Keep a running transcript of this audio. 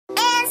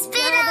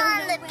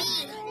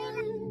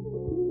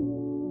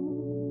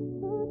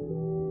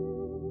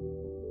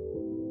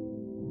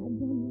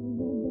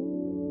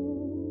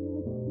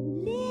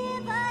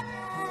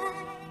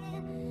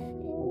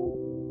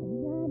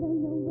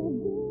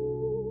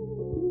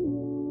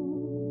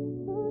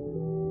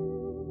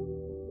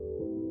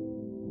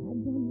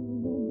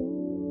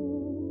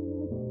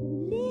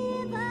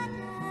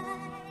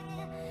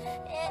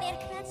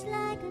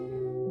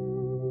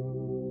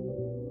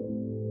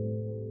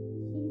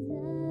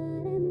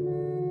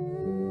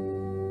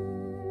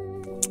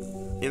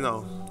You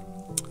know,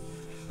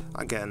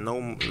 I got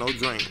no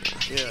drink.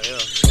 Yeah.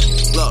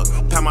 Look,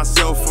 pat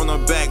myself on the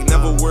back,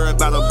 never worry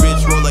about a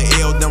bitch, roll a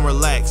L, then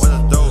relax.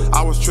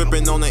 I was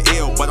tripping on the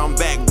L, but I'm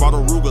back, brought a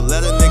Ruger,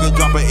 let a nigga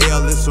drop a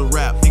L, it's a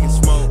rap.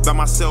 By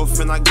myself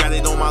and I got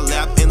it on my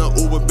lap, in a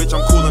Uber, bitch,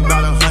 I'm coolin'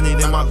 about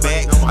 100 in my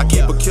bag. I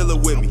keep a killer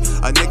with me,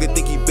 a nigga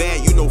think he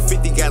bad, you know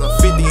 50 got a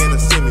 50 in a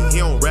semi, he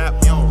don't rap.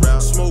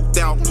 Smoked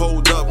out,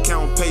 pulled up,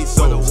 count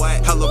pesos,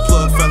 hella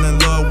plug, fell in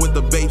love with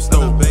the babe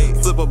stove.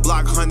 Flip a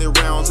block, 100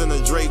 rounds in a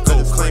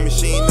Draco, claiming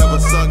she ain't never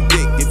sucked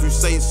dick, if you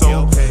say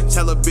so.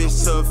 Tell a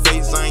bitch to her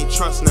face, I ain't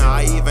trust now.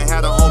 I even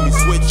had a homie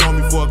switch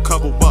on me for a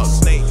couple bucks.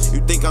 You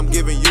think I'm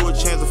giving you a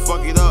chance to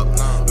fuck it up?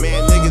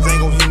 Man, niggas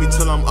ain't gon' hit me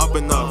till I'm up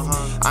enough.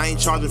 I ain't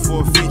charging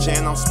for a feature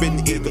and I'm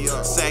spitting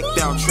ether. Sacked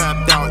out,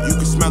 trapped out, you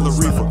can smell a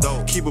reefer.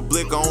 Keep a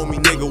blicker on me,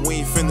 nigga, we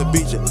ain't finna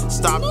beat ya.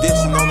 Stop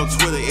dissing on the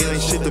Twitter, it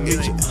ain't shit to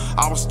meet ya.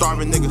 I was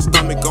starving, nigga,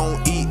 stomach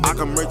gon' eat. I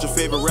can merge your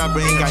favorite rapper,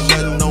 ain't got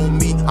nothing on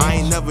me. I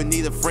ain't never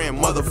need a friend,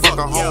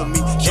 motherfucker,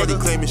 homie. Shorty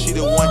claiming she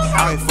the one,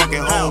 I ain't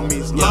fucking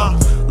homies.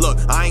 Look,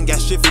 I ain't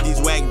got shit for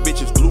these whack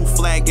bitches. Blue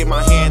flag in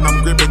my hand,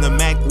 I'm gripping the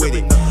Mac with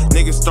it.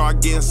 Niggas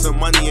start getting some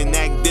money and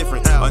act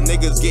different.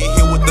 Niggas get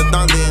hit with the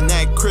thunder and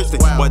act Christian.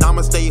 But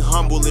I'ma stay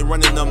humble and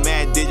running the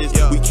mad digits.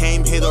 We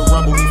came here to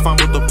rumble, he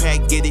fumbled the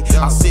pack, get it.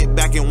 I sit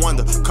back and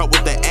wonder, cut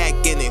with the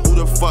act in it. Who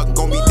the fuck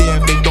gon' be there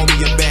if they throw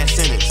me a bad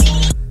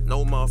sentence?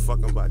 No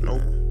motherfucking body,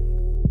 no.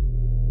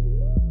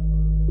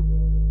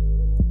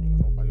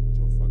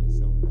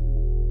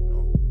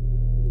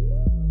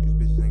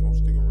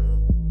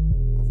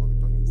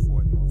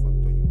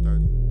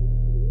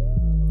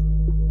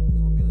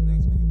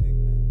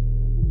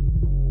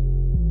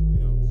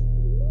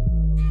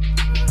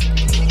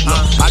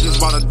 I just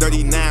bought a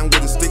 39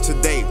 with a stick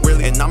today,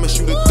 really, and I'ma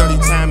shoot it 30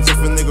 times if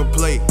a nigga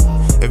play.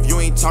 If you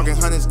ain't talking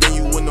hundreds, then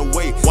you in the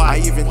way. I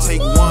even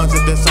take ones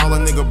if that's all a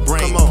nigga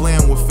bring.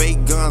 Playing with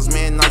fake guns,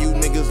 man, now you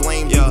niggas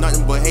lame. Do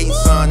nothing but hate,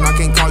 son, I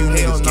can't call you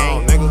niggas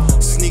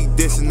gang. Sneak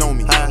dissing on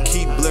me,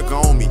 keep blicker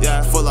on me.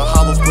 Full of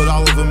hollows, put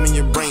all of them in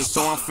your brain.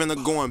 So I'm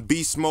finna go in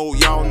beast mode,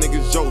 y'all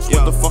niggas jokes.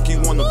 What the fuck you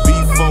wanna be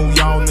for,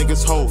 y'all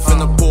niggas hoe?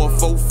 Finna pour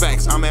 4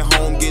 facts, I'm at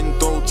home getting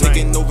throw.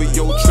 Taking over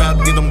your trap,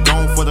 get them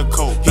gone for the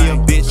coat. He a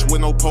bitch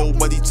with no pole,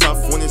 but he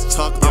tough when it's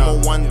tucked. I'm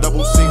on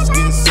 166,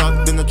 getting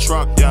sucked in the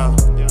truck.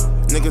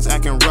 Niggas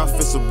acting rough,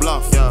 it's a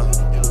bluff.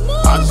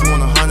 I just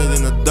want 100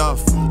 in the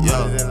duff.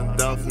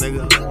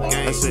 Nigga.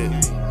 That's it.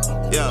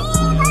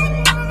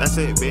 That's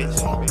it,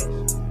 bitch.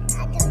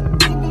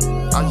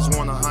 I just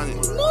want 100.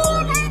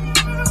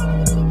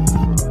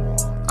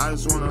 I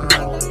just want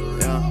 100.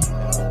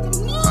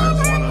 I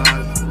just want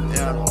 100.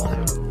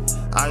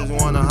 I just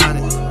want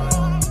 100.